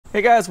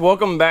Hey guys,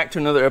 welcome back to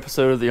another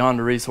episode of the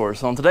Honda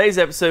Resource. On today's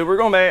episode, we're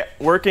going to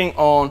be working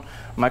on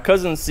my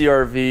cousin's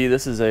CRV.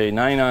 This is a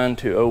 99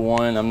 to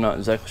 01. I'm not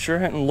exactly sure.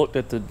 I haven't looked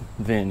at the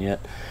VIN yet.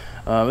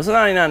 It's a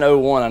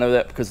 9901. I know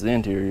that because of the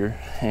interior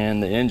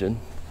and the engine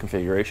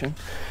configuration.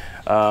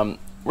 We're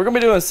going to be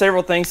doing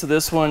several things to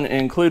this one,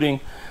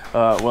 including,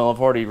 well, I've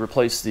already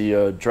replaced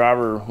the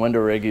driver window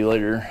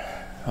regulator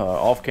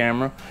off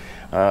camera,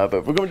 but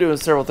we're going to be doing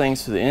several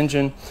things to the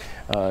engine.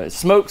 It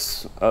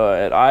smokes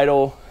at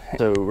idle.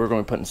 So we're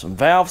going to be putting some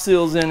valve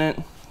seals in it,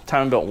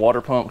 timing belt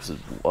water pump, because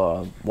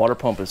the water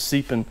pump is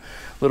seeping a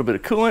little bit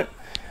of coolant.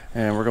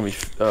 And we're going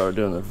to be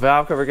doing the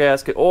valve cover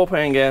gasket, oil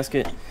pan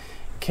gasket,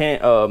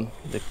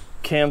 the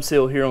cam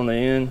seal here on the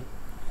end,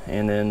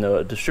 and then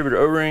the distributor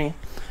O-ring,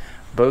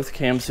 both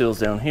cam seals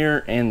down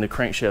here, and the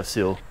crankshaft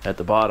seal at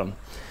the bottom.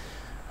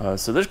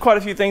 So there's quite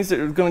a few things that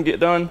are going to get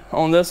done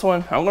on this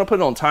one. I'm going to put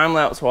it on time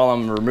lapse while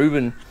I'm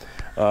removing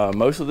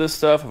most of this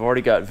stuff. I've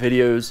already got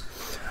videos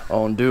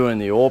on doing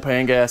the oil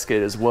pan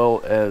gasket as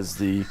well as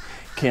the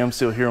cam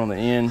seal here on the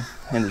end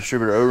and the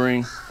distributor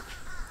O-ring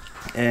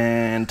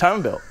and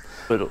timing belt.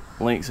 Put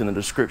links in the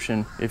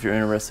description if you're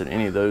interested in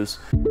any of those.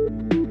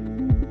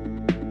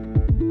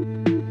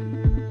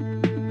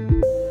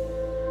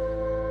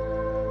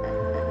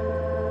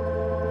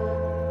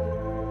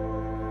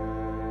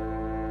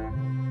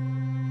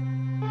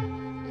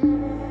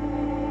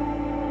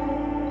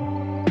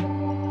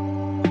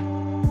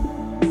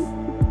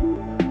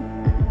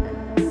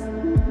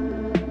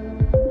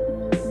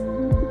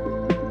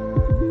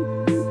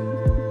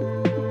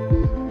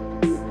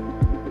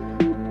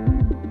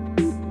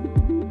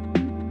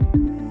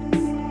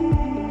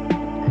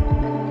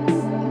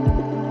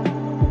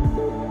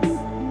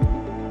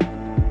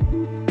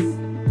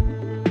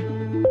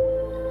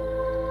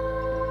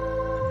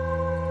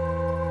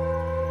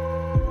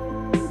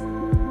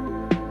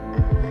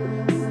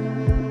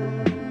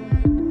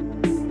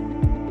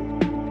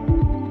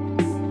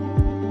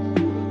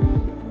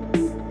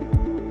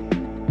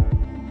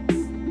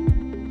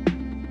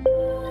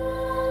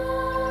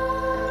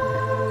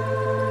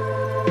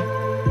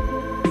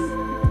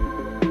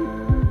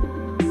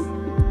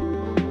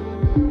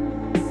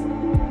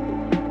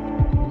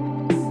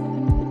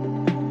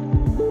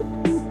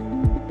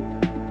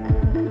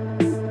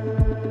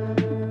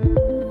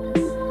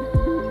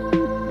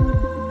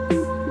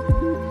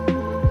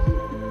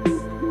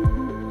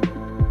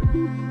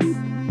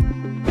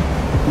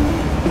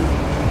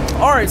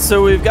 Alright,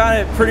 so we've got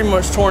it pretty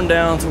much torn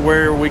down to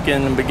where we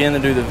can begin to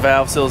do the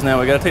valve seals now.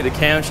 We got to take the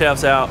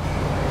camshafts out,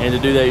 and to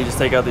do that you just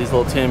take out these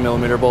little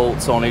 10mm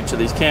bolts on each of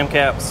these cam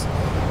caps,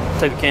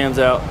 take the cams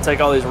out, take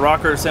all these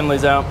rocker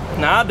assemblies out.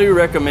 Now I do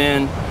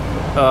recommend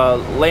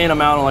laying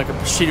them out on like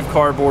a sheet of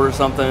cardboard or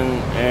something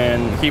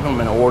and keep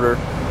them in order.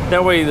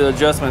 That way the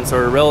adjustments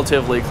are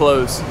relatively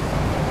close.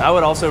 I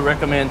would also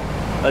recommend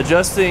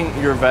adjusting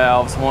your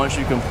valves once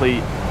you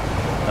complete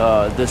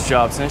this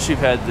job, since you've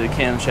had the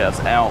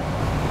camshafts out.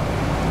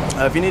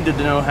 If you need to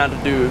know how to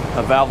do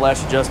a valve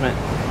lash adjustment,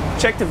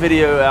 check the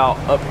video out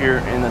up here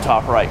in the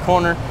top right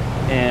corner,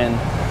 and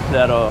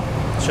that'll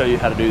show you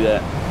how to do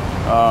that.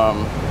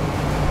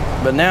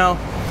 But now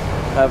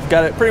I've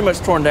got it pretty much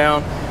torn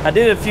down. I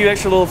did a few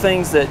extra little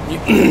things that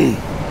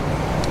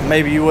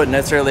maybe you wouldn't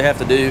necessarily have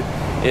to do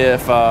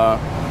if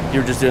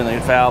you were just doing the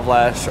valve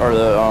lash or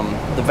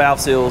the valve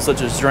seals,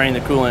 such as drain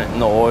the coolant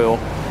and the oil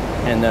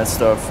and that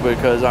stuff,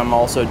 because I'm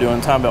also doing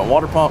timing belt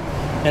water pump.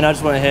 And I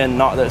just went ahead and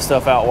knocked that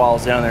stuff out while I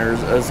was down there,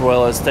 as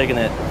well as taking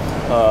it,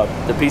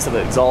 the piece of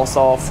the exhaust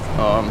off.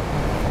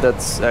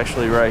 That's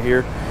actually right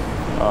here.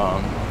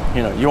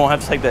 You know, you won't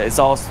have to take that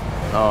exhaust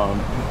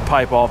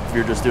pipe off if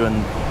you're just doing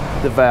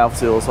the valve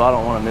seal, so I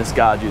don't want to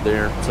misguide you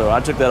there. So I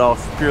took that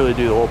off purely to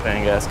do the oil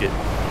pan gasket.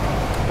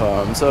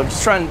 So I'm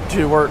just trying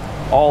to work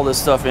all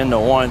this stuff into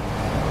one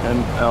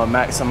and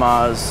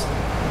maximize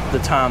the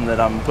time that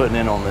I'm putting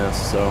in on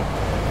this. So,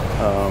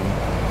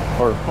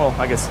 or well,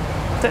 I guess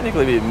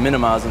technically be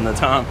minimizing the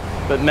time,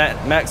 but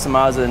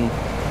maximizing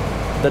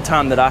the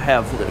time that I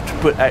have to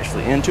put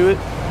actually into it,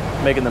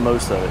 making the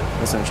most of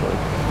it essentially.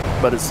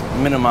 But it's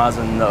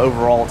minimizing the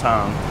overall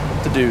time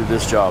to do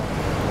this job.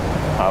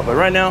 But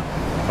right now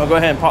I'll go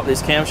ahead and pop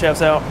these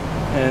camshafts out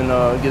and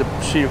get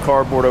a sheet of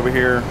cardboard over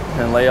here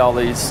and lay all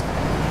these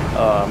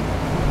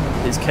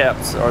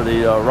caps or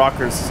the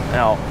rockers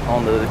out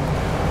on the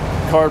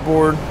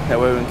cardboard. That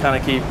way we can kind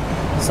of keep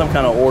some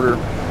kind of order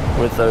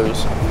with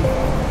those.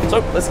 So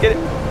let's get it.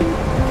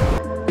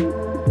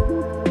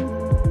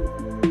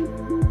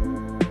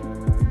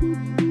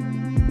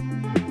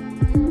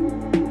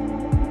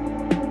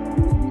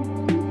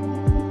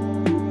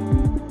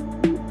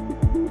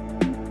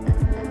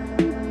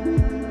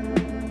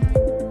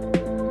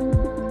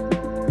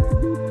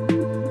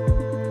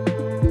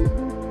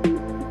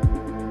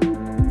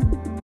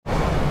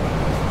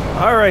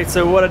 All right,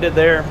 so what I did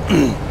there,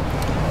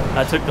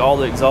 I took all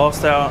the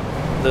exhaust out,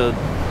 the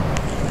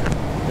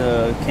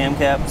cam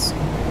caps.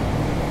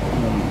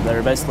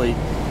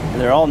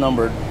 They're all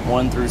numbered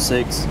 1 through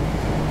 6.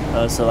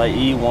 So like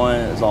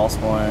E1 exhaust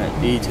 1,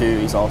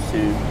 E2 exhaust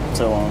 2,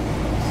 so on.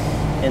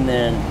 and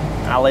then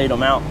I laid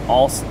them out,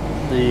 all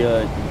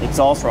the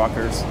exhaust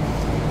rockers,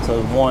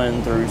 so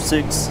 1 through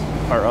 6,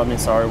 or I mean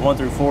sorry, 1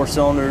 through 4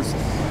 cylinders.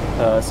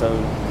 So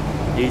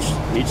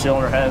each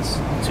cylinder has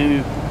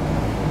two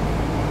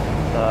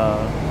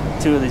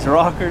of these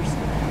rockers,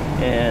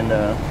 and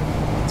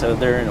so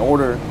they're in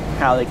order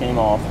how they came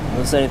off.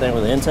 The same thing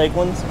with the intake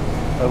ones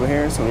over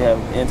here. So we have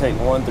intake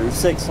 1 through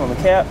 6 on the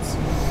caps,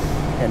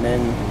 and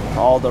then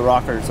all the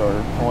rockers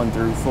are 1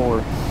 through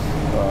 4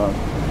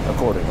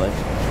 accordingly.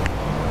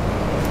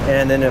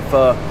 And then if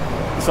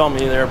you saw me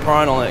there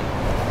prying on that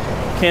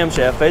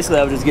camshaft, basically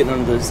I was just getting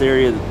into this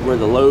area where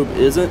the lobe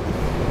isn't,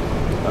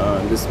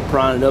 just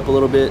prying it up a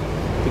little bit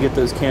to get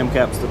those cam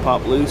caps to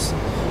pop loose.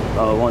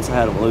 Once I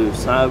had them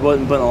loose, I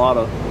wasn't putting a lot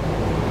of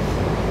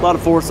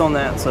force on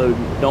that, so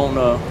don't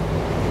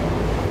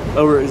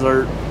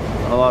overexert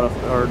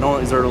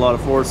don't exert a lot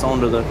of force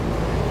onto the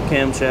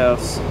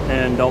camshafts,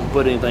 and don't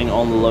put anything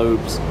on the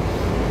lobes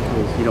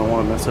because you don't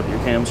want to mess up your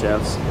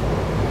camshafts.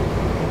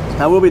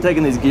 I will be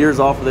taking these gears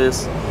off of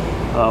this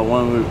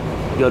when we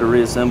go to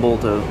reassemble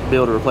to be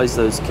able to replace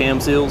those cam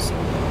seals.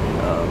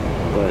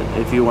 But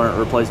if you weren't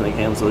replacing the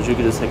cam seals, you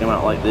could just take them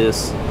out like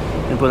this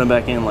and put them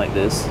back in like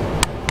this.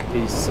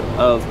 Piece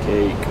of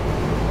cake.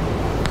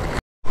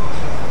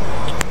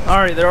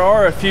 Alright, there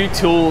are a few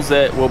tools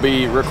that will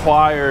be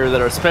required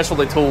that are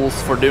specialty tools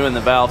for doing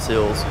the valve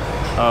seals.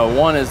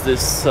 One is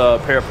this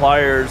pair of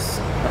pliers.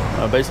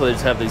 Basically they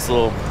just have these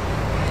little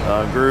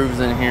grooves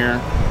in here,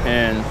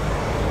 and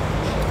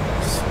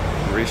just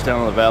reach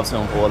down on the valve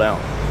seal and pull it out.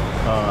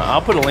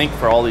 I'll put a link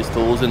for all these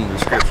tools in the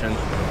description.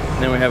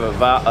 And then we have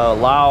a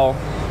Lyle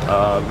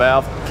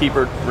valve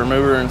keeper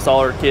remover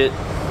installer kit.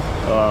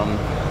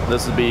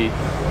 This would be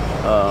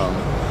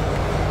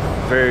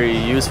very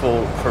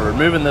useful for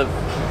removing the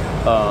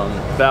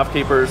valve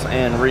keepers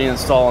and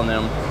reinstalling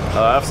them.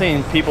 I've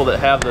seen people that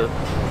have the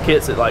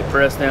kits that like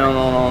press down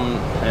on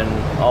them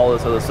and all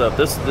this other stuff.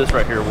 This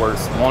right here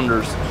works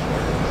wonders.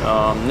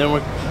 Then we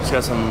just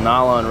got some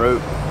nylon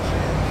rope.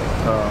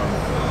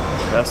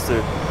 That's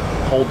to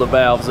hold the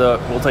valves up.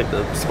 We'll take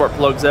the spark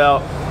plugs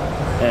out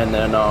and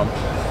then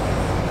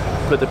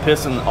put the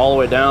piston all the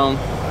way down.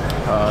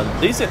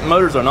 These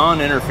motors are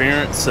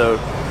non-interference, so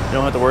you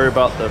don't have to worry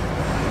about the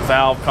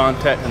valve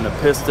contacting the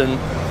piston.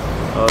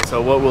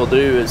 So what we'll do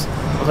is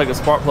we'll take a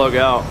spark plug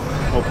out,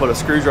 we'll put a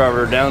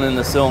screwdriver down in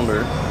the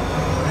cylinder.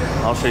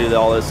 I'll show you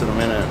all this in a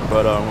minute,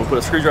 but we'll put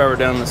a screwdriver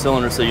down in the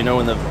cylinder so you know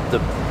when the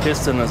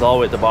piston is all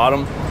the way at the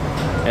bottom.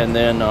 And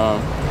then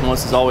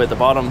once it's all the way at the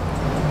bottom,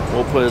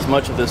 we'll put as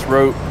much of this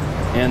rope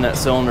in that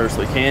cylinder as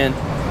we can,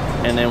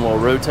 and then we'll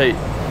rotate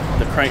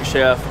the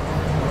crankshaft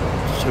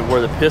to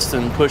where the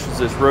piston pushes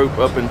this rope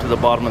up into the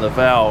bottom of the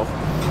valve,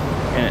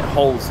 and it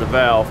holds the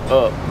valve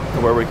up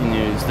to where we can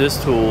use this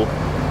tool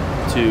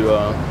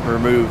to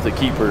remove the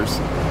keepers.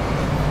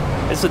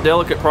 It's a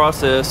delicate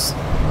process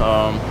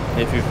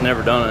if you've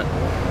never done it,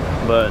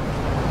 but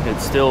it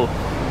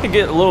can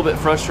get a little bit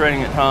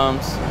frustrating at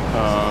times,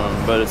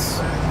 but it's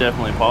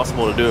definitely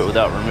possible to do it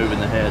without removing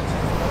the head,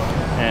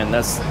 and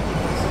that's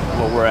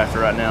what we're after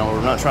right now.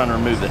 We're not trying to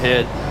remove the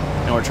head,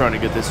 and we're trying to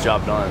get this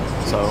job done.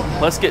 So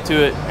let's get to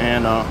it,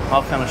 and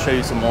I'll kind of show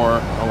you some more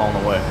along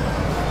the way.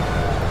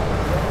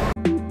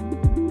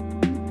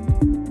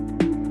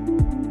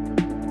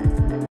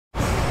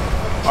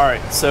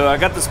 Alright, so I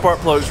got the spark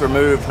plugs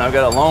removed, and I've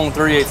got a long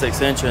 3/8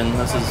 extension.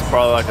 This is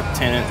probably like a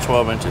 10-inch,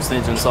 12-inch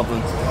extension,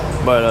 something.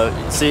 But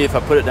see, if I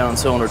put it down in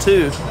cylinder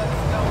 2,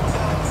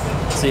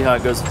 see how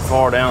it goes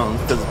far down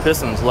because the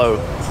piston's low.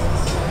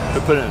 If I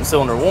put it in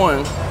cylinder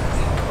 1,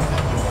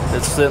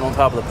 it's sitting on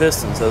top of the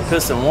piston. So the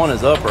piston 1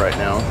 is up right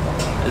now.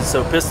 And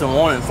so piston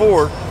 1 and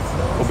 4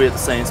 will be at the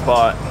same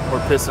spot,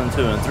 or piston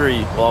 2 and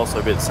 3 will also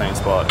be at the same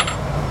spot.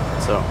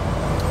 So,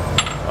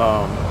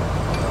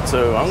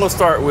 so I'm going to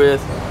start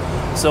with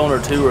cylinder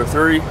 2 or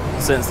 3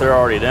 since they're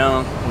already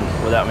down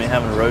without me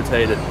having to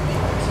rotate it.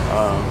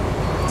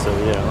 So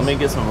yeah, let me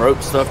get some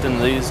rope stuffed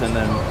into these, and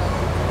then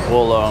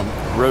we'll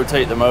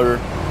rotate the motor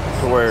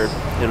to where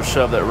it'll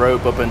shove that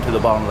rope up into the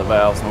bottom of the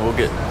valves, and we'll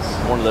get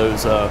one of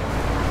those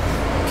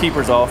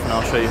keepers off, and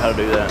I'll show you how to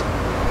do that.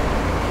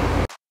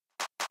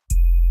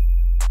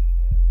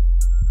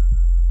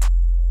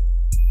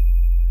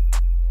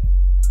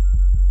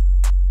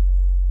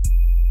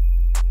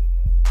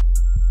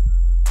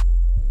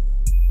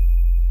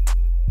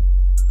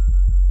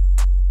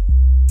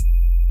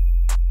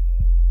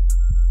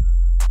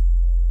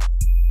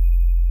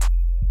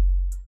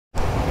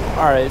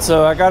 Alright,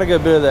 so I got a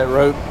good bit of that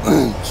rope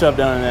shoved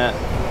down in that,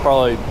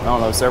 probably, I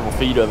don't know, several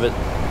feet of it.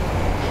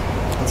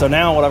 And so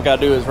now what I've got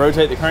to do is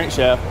rotate the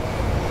crankshaft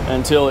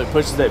until it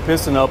pushes that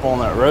piston up on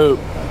that rope,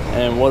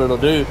 and what it'll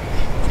do,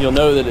 you'll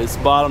know that it's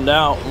bottomed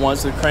out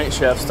once the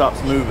crankshaft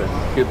stops moving.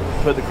 You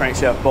put the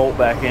crankshaft bolt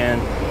back in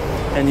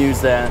and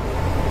use that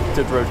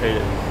to rotate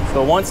it.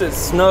 So once it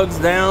snugs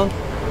down,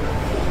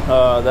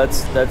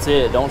 that's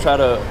it. Don't try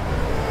to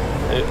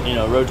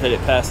rotate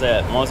it past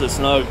that. Once it's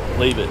snug,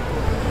 leave it.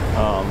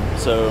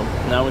 So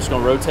now we're just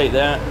going to rotate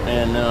that,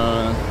 and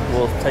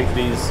we'll take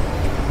these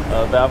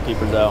valve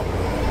keepers out.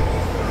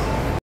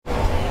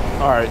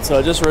 All right, so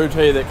I just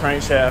rotated that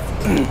crankshaft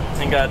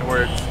and got it to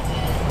where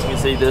you can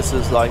see this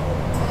is like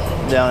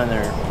down in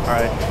there. All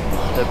right,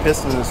 the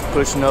piston is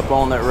pushing up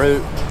on that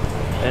root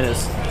and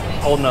it's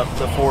holding up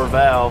the 4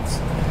 valves.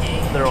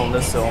 They're on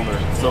this cylinder.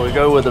 So we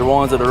go with the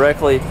ones that are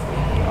directly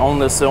on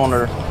this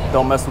cylinder.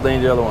 Don't mess with any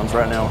of the other ones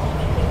right now.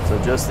 So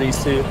just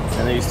these 2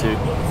 and these 2.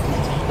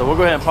 So we'll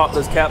go ahead and pop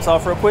those caps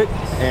off real quick,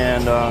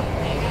 and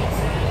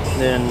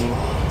then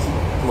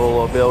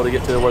we'll be able to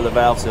get to where the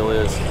valve seal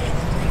is.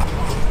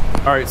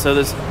 All right, so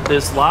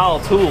this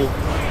Lyle tool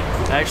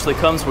actually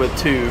comes with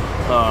two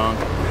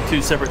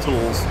separate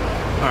tools.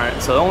 All right,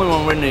 so the only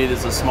one we need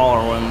is a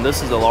smaller one.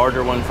 This is a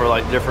larger one for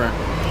like different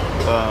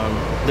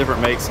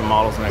makes and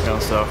models and that kind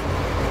of stuff.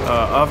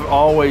 I've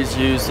always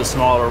used the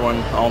smaller one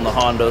on the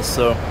Honda,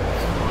 so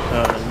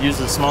use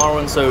the smaller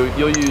one. So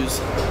you'll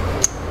use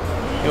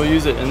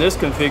it in this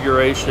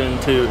configuration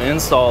to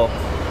install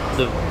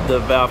the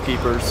valve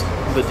keepers,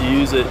 but to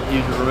use it,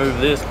 you remove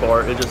this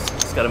part.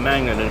 It's got a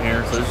magnet in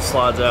here, so it just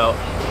slides out,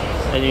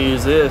 and you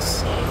use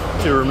this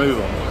to remove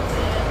them.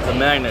 The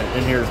magnet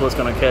in here is what's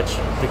going to catch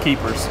the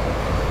keepers.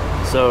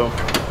 So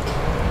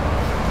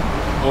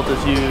we'll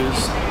just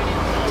use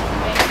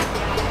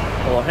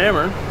a little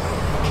hammer,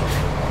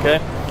 okay,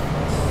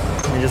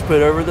 and just put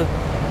it over the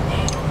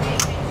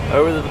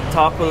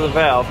top of the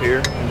valve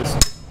here, and just,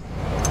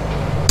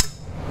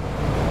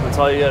 that's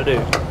all you got to do.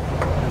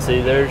 And see,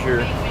 there's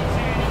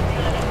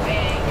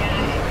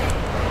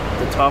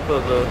the top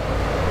of the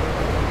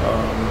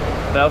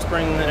valve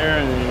spring there,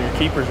 and then your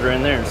keepers are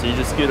in there. So you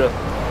just get a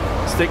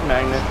stick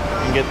magnet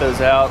and get those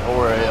out,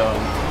 or a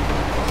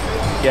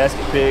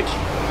gasket pick.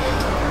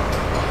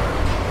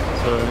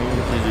 So you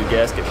use a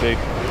gasket pick.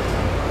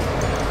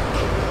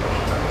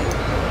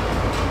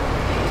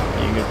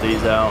 You can get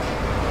these out,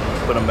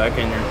 put them back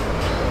in your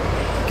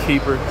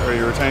keeper or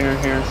your retainer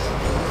here.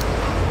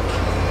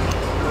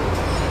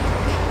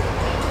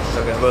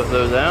 So I got both of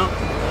those out,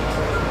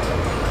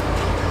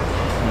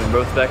 and they're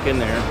both back in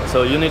there.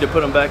 So you'll need to put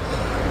them back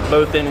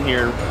both in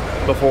here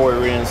before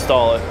we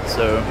reinstall it.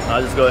 So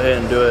I'll just go ahead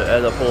and do it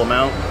as I pull them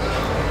out,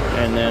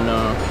 and then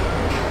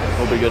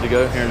we'll be good to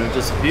go here in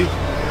just a few.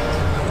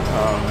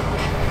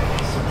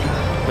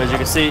 As you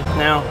can see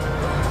now,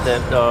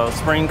 that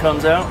spring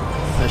comes out.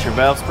 That's your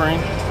valve spring,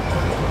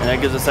 and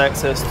that gives us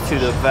access to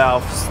the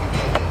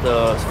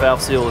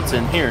valve seal that's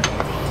in here.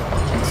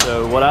 And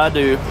so what I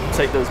do,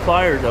 take those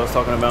pliers I was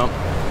talking about,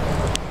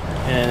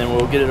 and then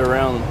we'll get it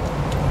around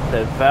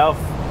that valve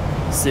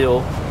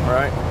seal,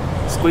 right?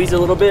 Squeeze it a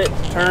little bit,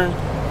 turn,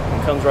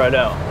 and it comes right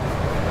out.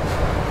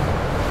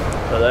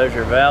 So there's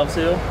your valve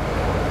seal.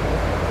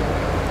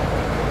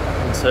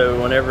 And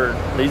so whenever,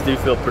 these do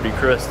feel pretty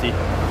crusty.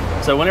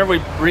 So whenever we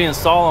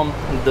reinstall them,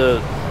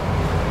 the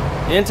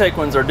intake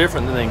ones are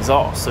different than the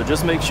exhaust. So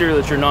just make sure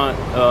that you're not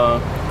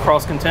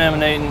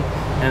cross-contaminating,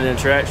 and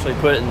that you're actually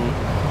putting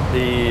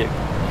the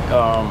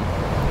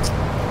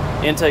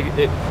intake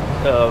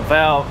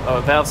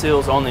valve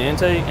seals on the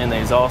intake and the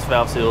exhaust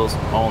valve seals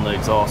on the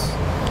exhaust.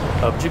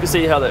 But you can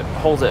see how that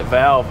holds that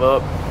valve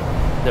up,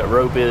 that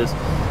rope is.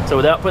 So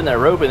without putting that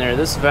rope in there,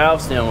 this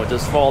valve stem would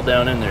just fall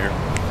down in there,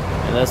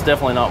 and that's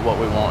definitely not what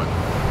we want.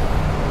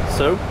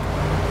 So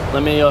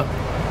let me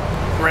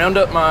round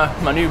up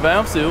my new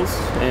valve seals,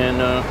 and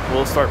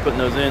we'll start putting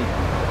those in.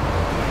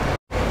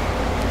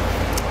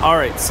 All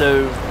right,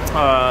 so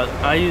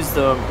I use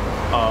the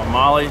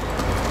Molly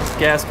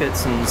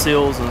gaskets and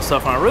seals and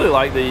stuff, and I really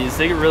like these.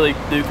 They really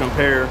do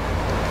compare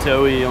to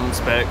OEM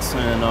specs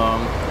and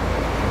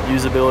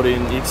usability,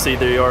 and you can see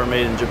they are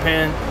made in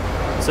Japan,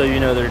 so you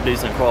know they're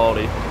decent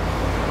quality.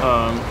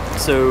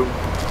 So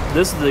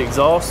this is the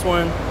exhaust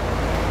one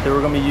that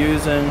we're going to be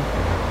using.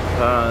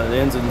 It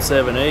ends in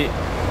 78.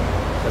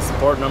 That's the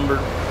part number.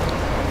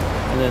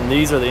 And then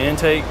these are the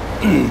intake.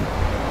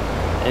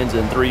 Ends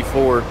in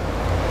 34.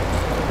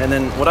 And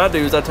then what I do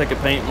is I take a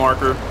paint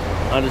marker.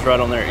 I just write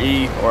on there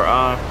E or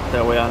I.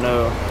 That way I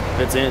know if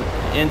it's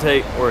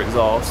intake or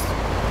exhaust.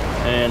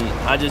 And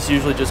I just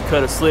usually just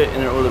cut a slit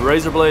in it with a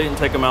razor blade and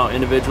take them out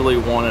individually,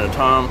 one at a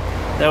time.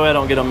 That way I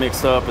don't get them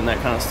mixed up and that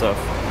kind of stuff.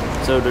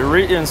 So to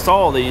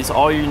reinstall these,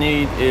 all you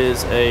need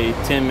is a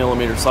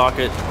 10mm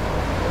socket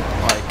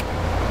like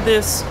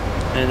this,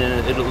 and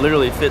then it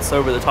literally fits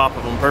over the top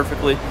of them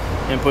perfectly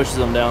and pushes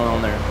them down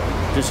on there.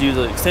 Just use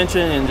an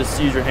extension and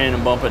just use your hand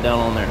and bump it down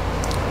on there.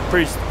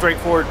 Pretty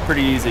straightforward,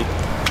 pretty easy.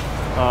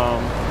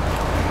 Alright,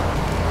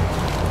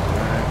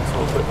 so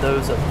we'll put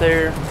those up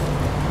there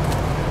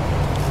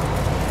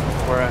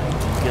where I can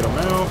get them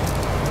out.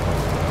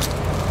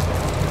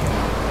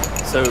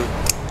 So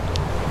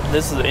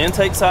this is the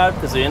intake side,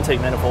 because the intake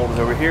manifold is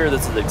over here.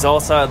 This is the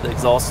exhaust side. The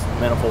exhaust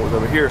manifold is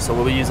over here. So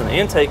we'll be using the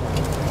intake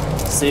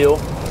seal.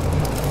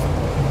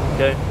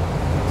 Okay,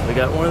 so we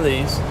got one of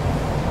these.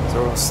 So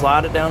we're going to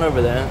slide it down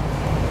over that,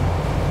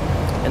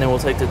 and then we'll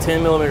take the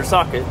 10mm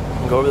socket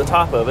and go over the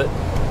top of it.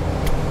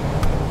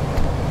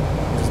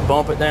 Just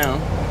bump it down,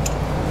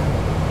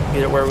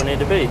 get it where we need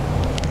to be,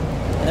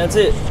 and that's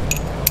it.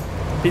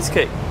 Piece of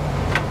cake.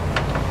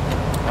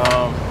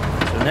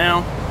 So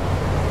now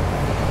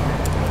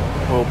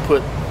we'll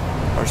put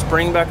our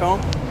spring back on.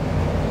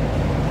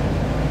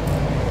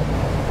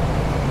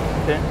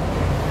 Okay,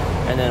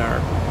 and then our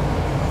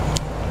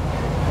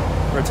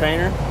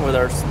retainer with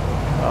our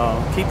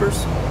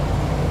keepers.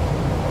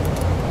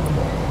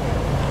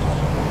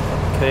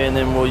 Okay, and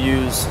then we'll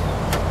use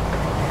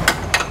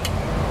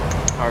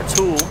our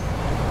tool,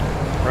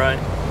 right?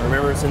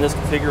 Remember, it's in this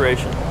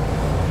configuration.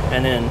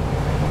 And then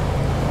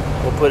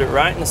we'll put it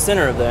right in the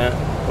center of that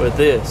with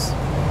this.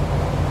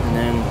 And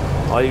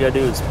then all you gotta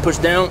do is push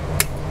down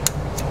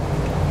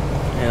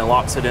and it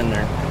locks it in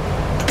there.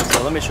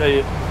 So let me show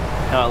you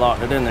how I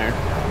locked it in there.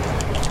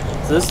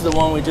 So this is the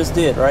one we just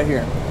did right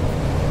here.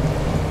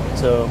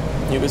 So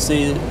you can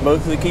see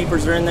both of the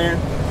keepers are in there.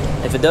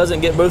 If it doesn't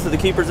get both of the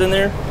keepers in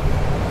there,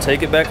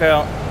 take it back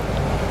out,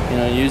 you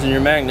know, using your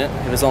magnet.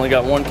 If it's only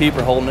got one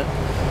keeper holding it,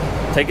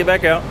 take it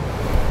back out,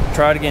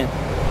 try it again.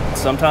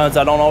 Sometimes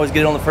I don't always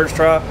get it on the first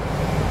try.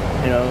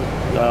 You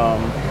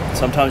know,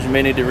 sometimes you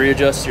may need to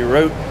readjust your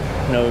rope,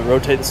 you know,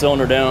 rotate the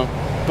cylinder down,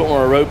 put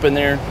more rope in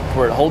there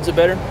where it holds it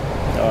better.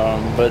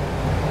 But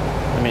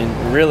I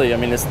mean, really, I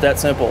mean, it's that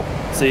simple.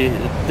 See,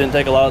 it didn't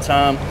take a lot of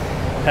time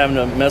having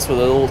to mess with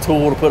a little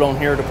tool to put on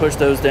here to push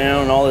those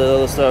down and all the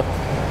other stuff.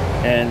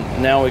 And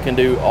now we can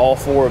do all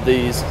 4 of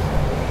these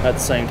at the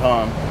same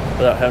time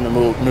without having to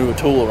move a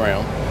tool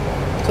around.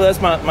 So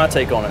that's my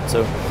take on it.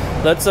 So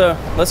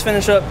let's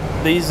finish up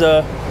these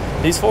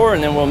 4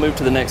 and then we'll move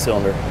to the next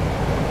cylinder.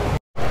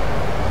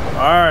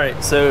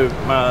 Alright, so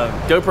my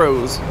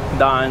GoPro's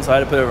dying, so I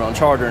had to put it on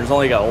charger, and it's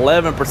only got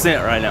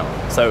 11% right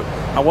now. So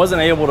I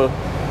wasn't able to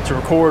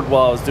record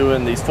while I was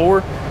doing these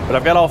 4, but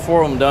I've got all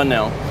 4 of them done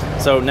now.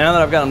 So now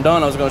that I've got them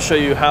done, I was going to show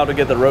you how to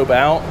get the rope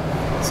out.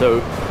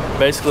 So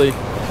basically,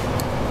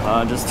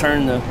 just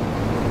turn the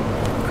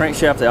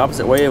crankshaft the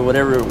opposite way of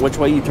which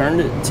way you turned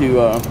it to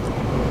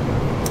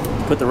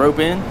put the rope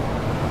in.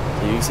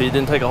 So you can see it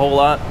didn't take a whole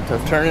lot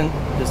of turning,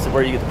 just to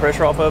where you get the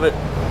pressure off of it,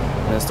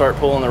 and then start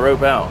pulling the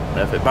rope out. And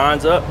if it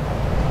binds up,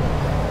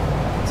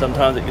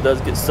 sometimes it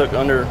does get stuck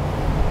under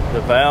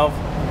the valve.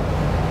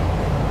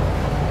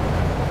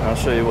 I'll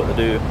show you what to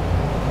do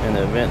in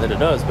the event that it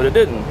does, but it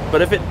didn't.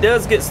 But if it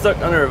does get stuck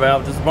under a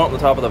valve, just bump the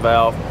top of the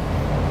valve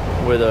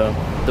with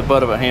the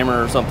butt of a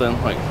hammer or something,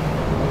 like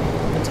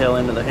the tail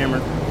end of the hammer,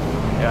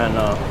 and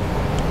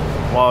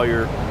while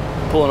you're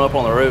pulling up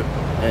on the rope,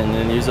 and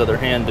then use the other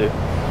hand to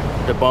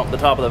bump the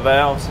top of the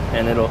valves,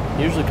 and it'll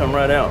usually come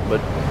right out. But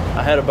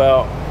I had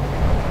about,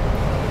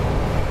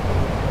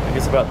 I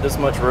guess, about this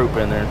much rope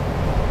in there.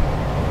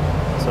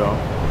 So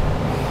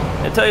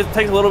it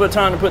takes a little bit of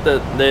time to put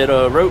that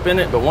rope in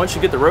it, but once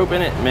you get the rope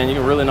in it, man, you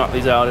can really knock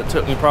these out. It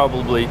took me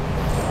probably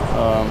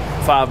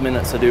 5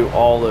 minutes to do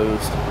all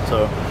those,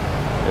 so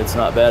it's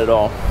not bad at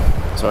all.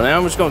 So now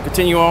I'm just going to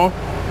continue on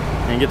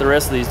and get the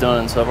rest of these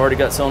done. So I've already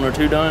got cylinder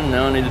 2 done.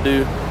 Now I need to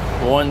do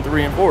 1,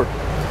 3, and 4.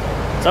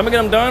 So I'm gonna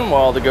get them done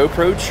while the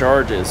GoPro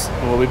charges,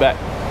 and we'll be back.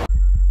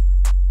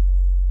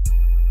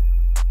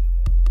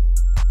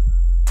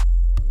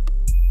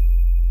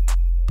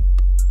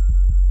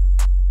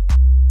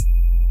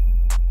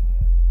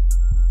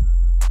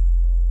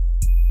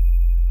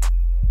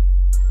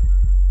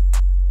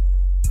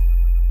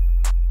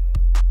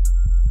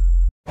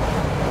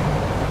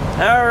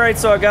 Alright,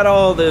 so I got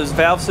all those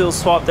valve seals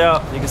swapped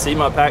out. You can see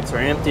my packs are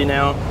empty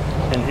now,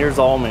 and here's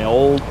all my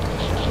old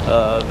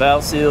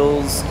valve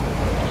seals.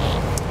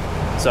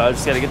 So I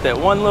just got to get that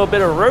one little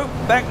bit of rope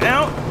back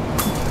out.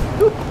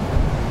 Whoop.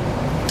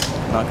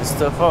 Knocking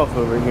stuff off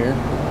over here.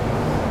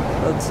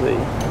 Let's see.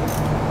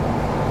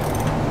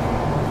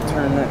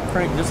 Turn that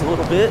crank just a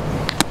little bit.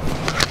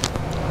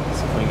 Let's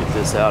see if we can get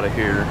this out of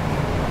here.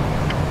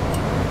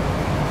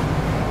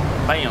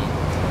 Bam.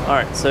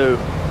 Alright, so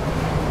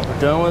we're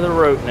done with the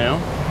rope now.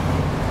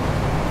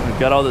 We've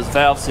got all those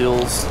valve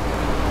seals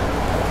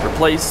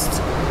replaced.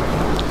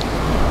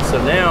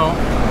 So now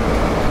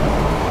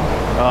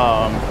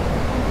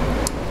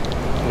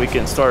we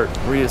can start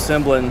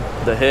reassembling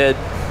the head,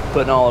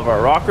 putting all of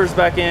our rockers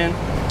back in,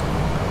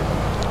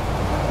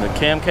 the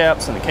cam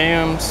caps and the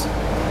cams,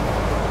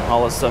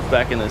 all that stuff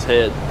back in this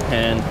head,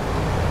 and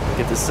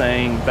get this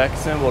thing back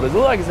assembled. It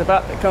looks like it's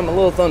about to come a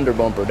little thunder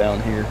bumper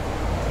down here,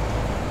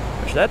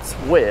 which that's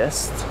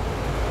west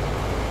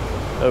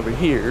over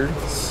here.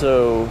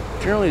 So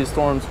generally the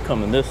storm's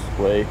coming this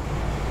way,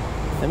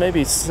 and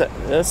maybe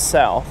that's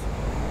south.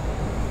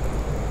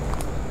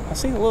 I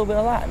see a little bit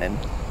of lightning.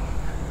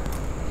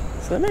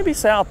 So they may be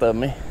south of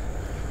me.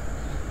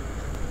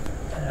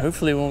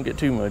 Hopefully we won't get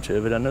too much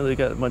of it. I know they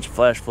got a bunch of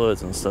flash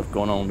floods and stuff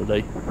going on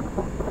today.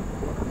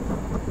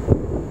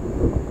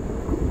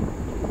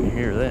 You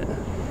hear that.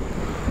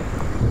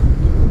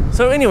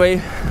 So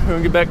anyway, we're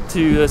gonna get back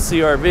to the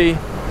CRV.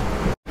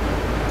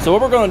 So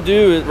what we're gonna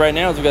do is, right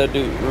now, is we gotta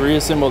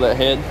reassemble that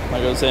head,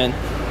 like I was saying,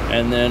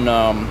 and then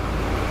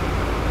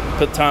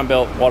put time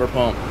belt, water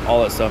pump,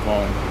 all that stuff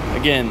on.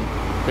 Again,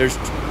 there's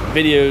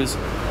videos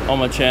on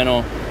my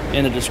channel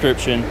in the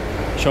description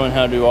showing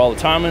how to do all the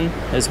timing,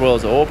 as well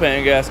as the oil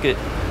pan gasket,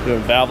 doing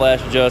valve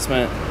lash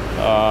adjustment,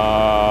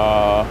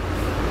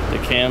 the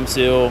cam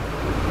seal,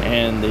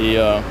 and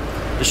the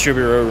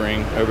distributor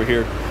O-ring over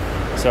here.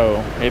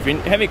 So if you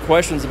have any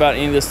questions about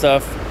any of this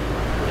stuff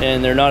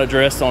and they're not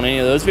addressed on any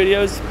of those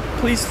videos,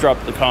 please drop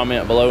the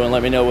comment below and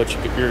let me know what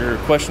your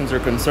questions or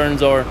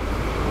concerns are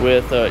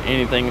with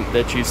anything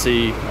that you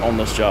see on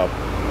this job.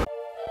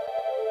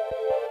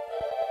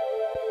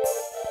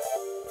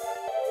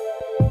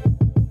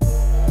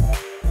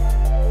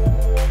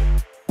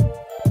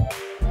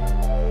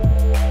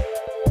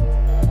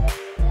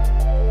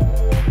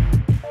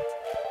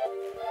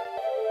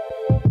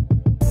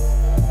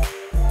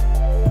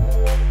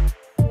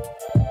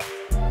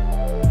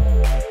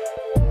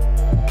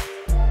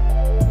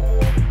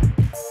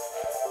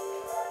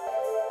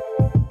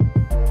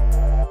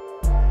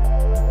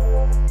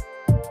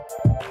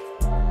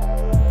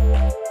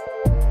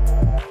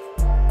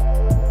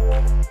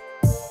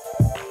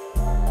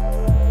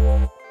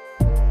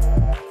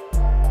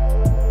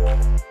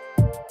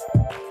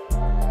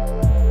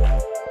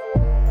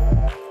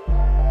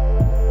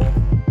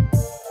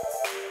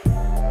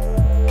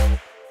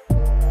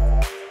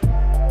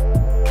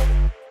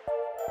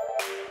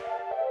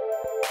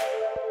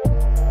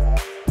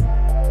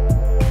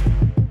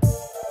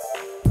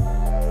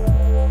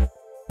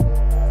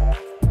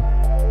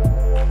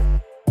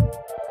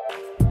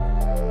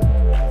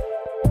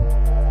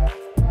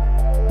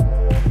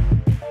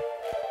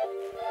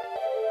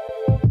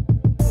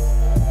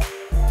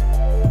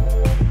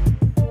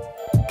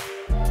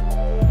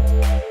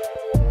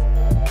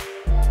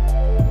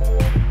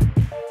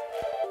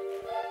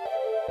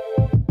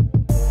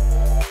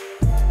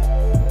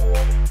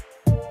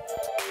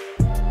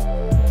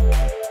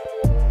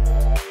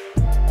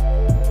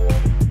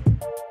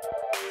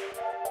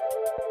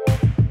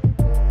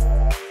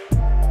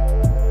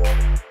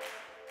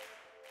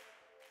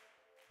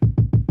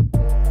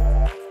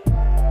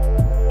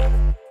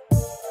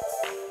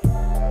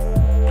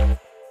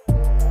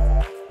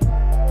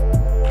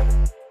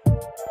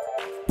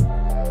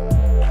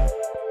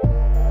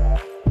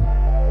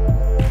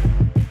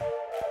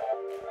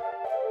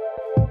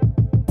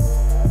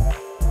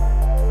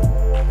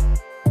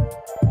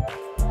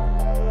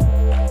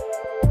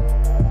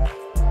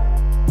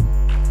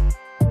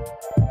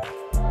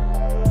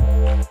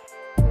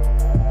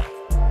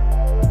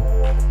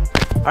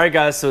 Alright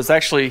guys, so it's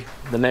actually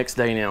the next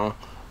day now.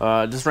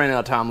 Just ran out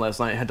of time last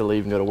night, had to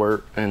leave and go to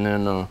work, and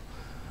then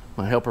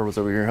my helper was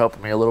over here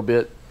helping me a little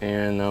bit,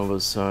 and I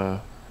was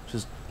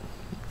just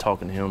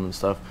talking to him and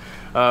stuff.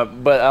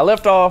 But I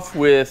left off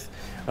with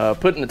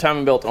putting the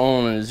timing belt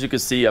on, and as you can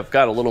see, I've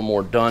got a little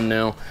more done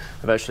now.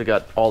 I've actually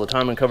got all the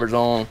timing covers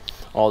on,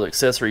 all the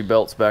accessory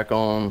belts back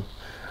on.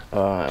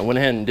 I went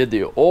ahead and did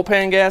the oil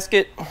pan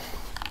gasket.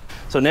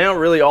 So now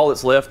really all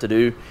that's left to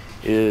do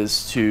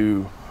is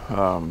to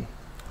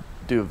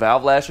do a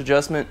valve lash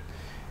adjustment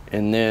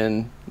and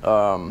then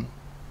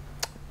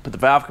put the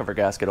valve cover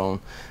gasket on.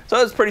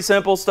 So it's pretty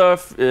simple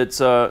stuff. It's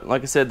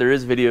like I said, there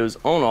is videos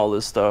on all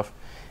this stuff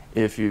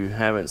if you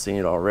haven't seen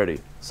it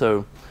already.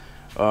 So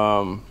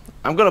I'm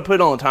gonna put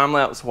it on a time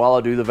lapse while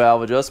I do the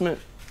valve adjustment.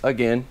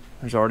 Again,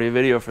 there's already a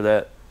video for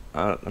that.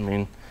 I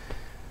mean,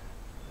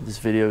 this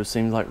video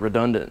seems like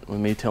redundant with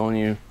me telling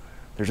you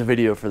there's a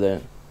video for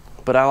that,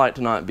 but I like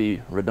to not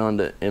be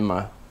redundant in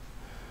my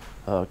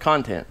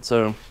content.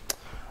 So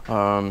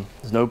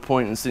there's no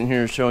point in sitting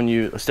here showing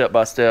you a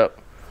step-by-step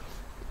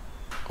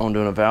on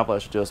doing a valve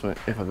lash adjustment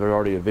if I've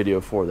already a video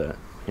for that.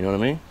 You know what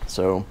I mean?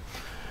 So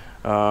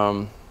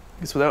I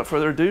guess without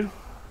further ado,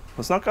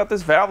 let's knock out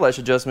this valve lash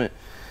adjustment,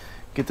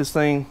 get this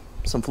thing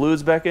some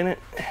fluids back in it,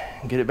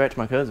 and get it back to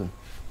my cousin.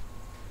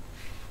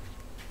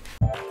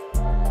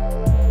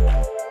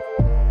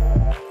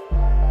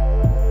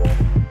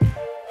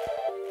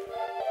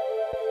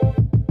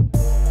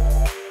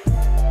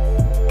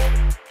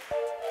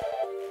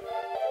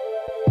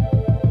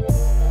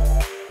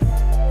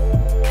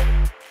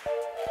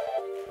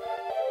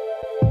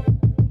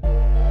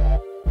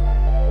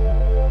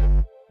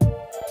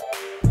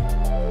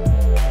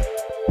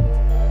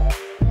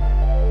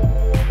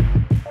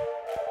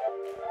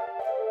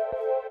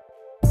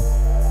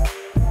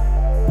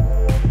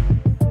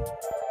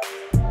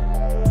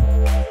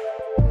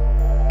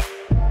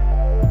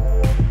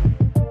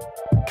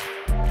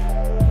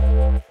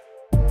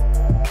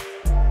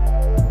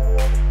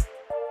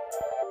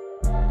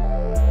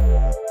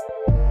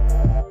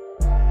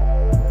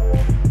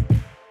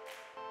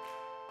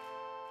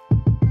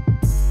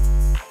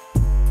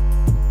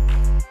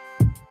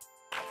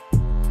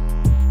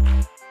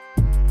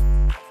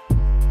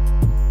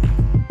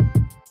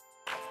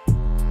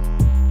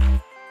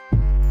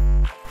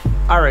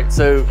 All right,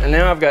 so and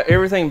now I've got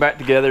everything back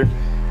together,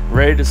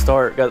 ready to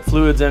start. Got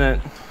fluids in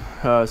it.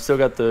 Still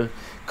got the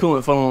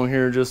coolant funnel in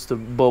here just to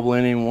bubble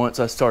in once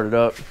I start it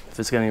up. If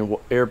it's got any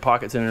air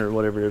pockets in it or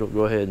whatever, it'll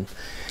go ahead and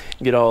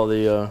get all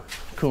the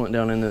coolant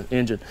down in the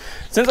engine.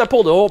 Since I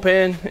pulled the oil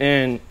pan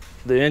and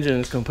the engine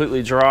is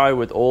completely dry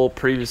with oil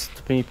previous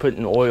to me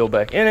putting oil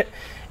back in it,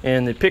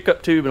 and the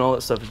pickup tube and all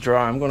that stuff is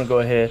dry, I'm going to go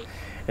ahead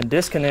and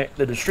disconnect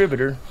the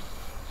distributor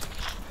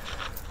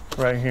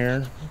right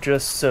here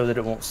just so that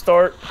it won't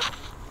start.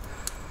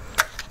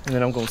 And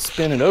then I'm going to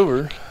spin it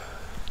over,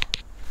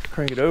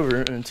 crank it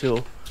over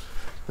until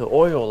the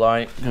oil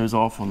light goes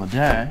off on the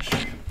dash,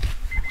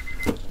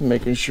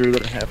 making sure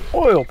that I have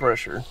oil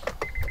pressure.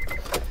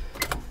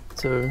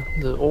 So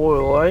the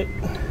oil light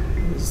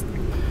is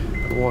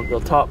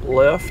the top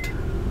left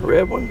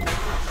red one.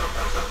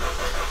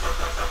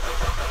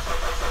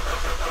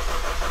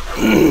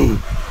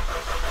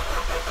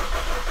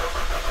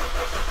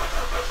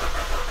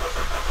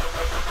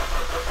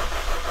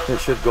 It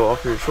should go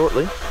off here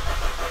shortly.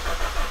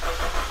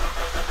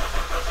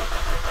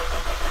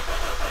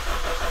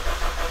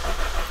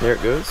 There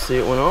it goes. See,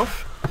 it went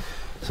off.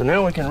 So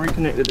now we can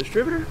reconnect the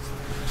distributor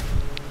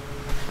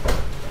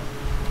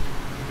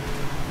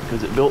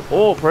because it built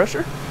oil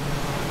pressure.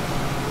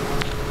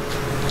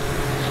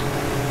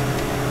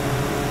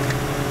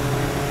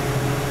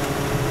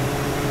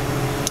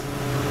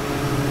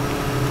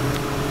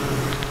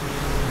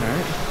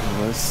 Alright,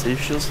 let's see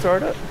if she'll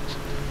start up.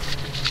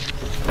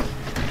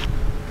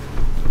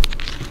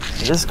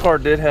 This car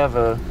did have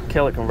a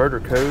Kelly converter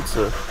code,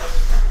 so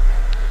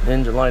the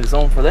engine light is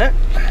on for that.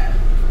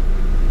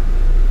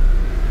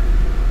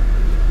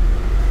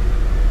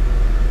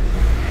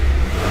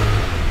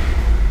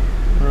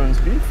 Runs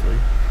beautifully.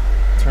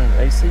 Turn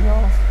the AC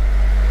off.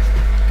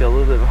 Got a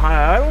little bit of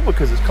high idle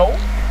because it's cold.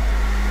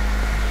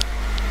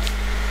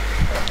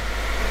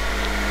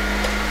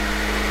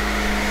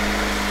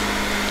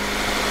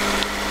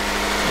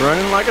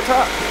 Running like a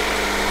top.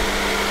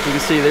 You can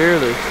see there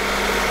the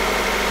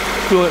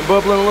coolant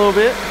bubbling a little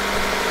bit.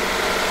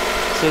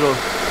 So it'll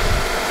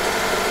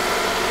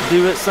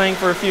do its thing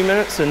for a few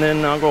minutes, and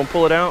then I'm going to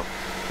pull it out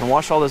and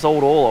wash all this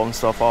old oil and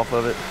stuff off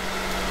of it.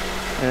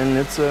 And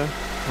it's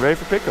ready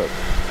for pickup.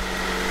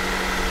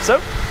 So,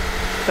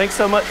 thanks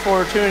so much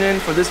for tuning in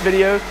for this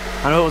video.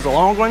 I know it was a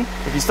long one.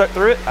 If you stuck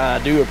through it, I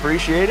do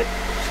appreciate it.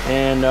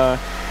 And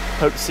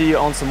hope to see you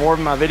on some more of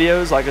my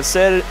videos. Like I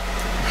said,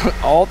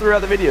 all throughout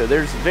the video,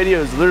 there's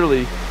videos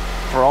literally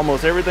for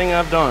almost everything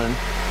I've done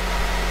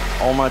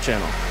on my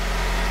channel.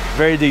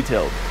 Very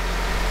detailed.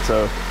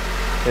 So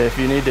if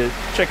you need to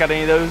check out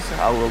any of those,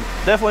 I will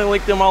definitely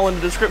link them all in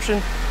the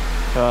description.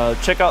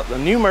 Check out the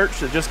new merch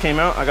that just came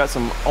out. I got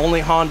some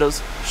Only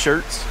Hondas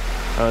shirts.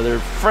 They're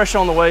fresh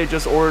on the way,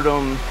 just ordered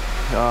them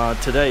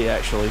today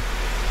actually.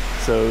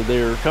 So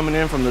they're coming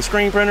in from the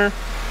screen printer.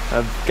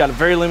 I've got a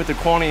very limited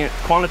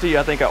quantity.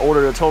 I think I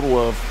ordered a total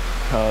of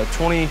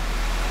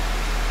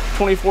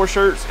 24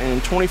 shirts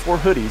and 24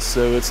 hoodies,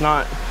 so it's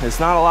not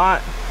a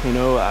lot, you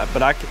know,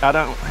 but I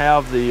don't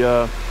have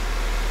the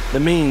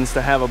means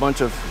to have a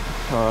bunch of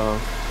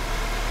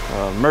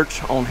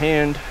merch on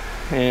hand,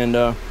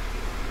 and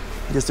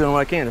just doing what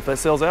I can. If that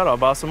sells out, I'll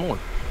buy some more.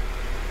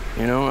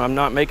 You know, I'm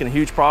not making a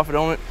huge profit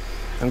on it.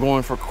 I'm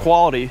going for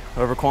quality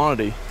over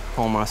quantity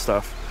on my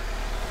stuff.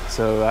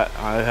 So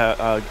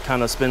I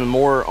kind of spend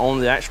more on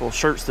the actual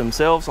shirts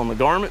themselves, on the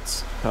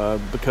garments,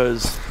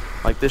 because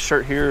like this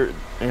shirt here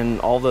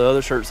and all the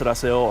other shirts that I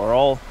sell are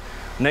all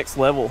next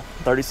level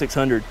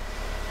 3600,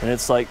 and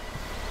it's like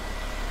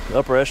the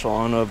upper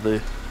echelon of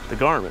the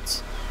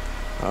garments.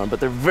 But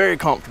they're very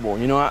comfortable.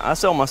 You know, I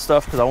sell my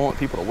stuff because I want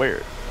people to wear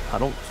it. I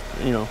don't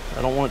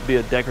want it to be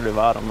a decorative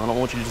item. I don't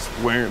want you just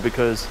wearing it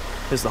because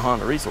it's the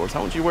Honda resource. I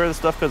want you to wear the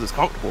stuff because it's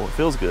comfortable. It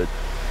feels good.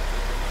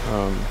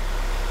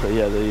 But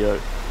yeah,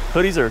 the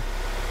hoodies are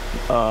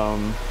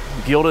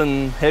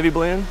Gildan heavy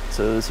blend,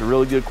 so it's a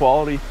really good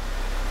quality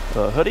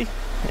hoodie,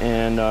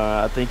 and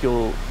I think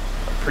you'll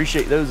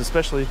appreciate those,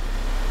 especially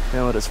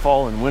now that it's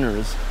fall and winter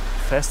is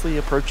fastly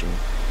approaching.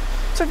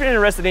 So if you're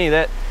interested in any of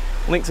that,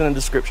 links in the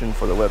description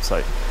for the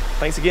website.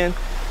 Thanks again.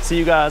 See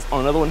you guys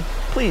on another one.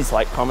 Please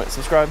like, comment,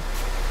 subscribe.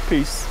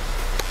 Peace.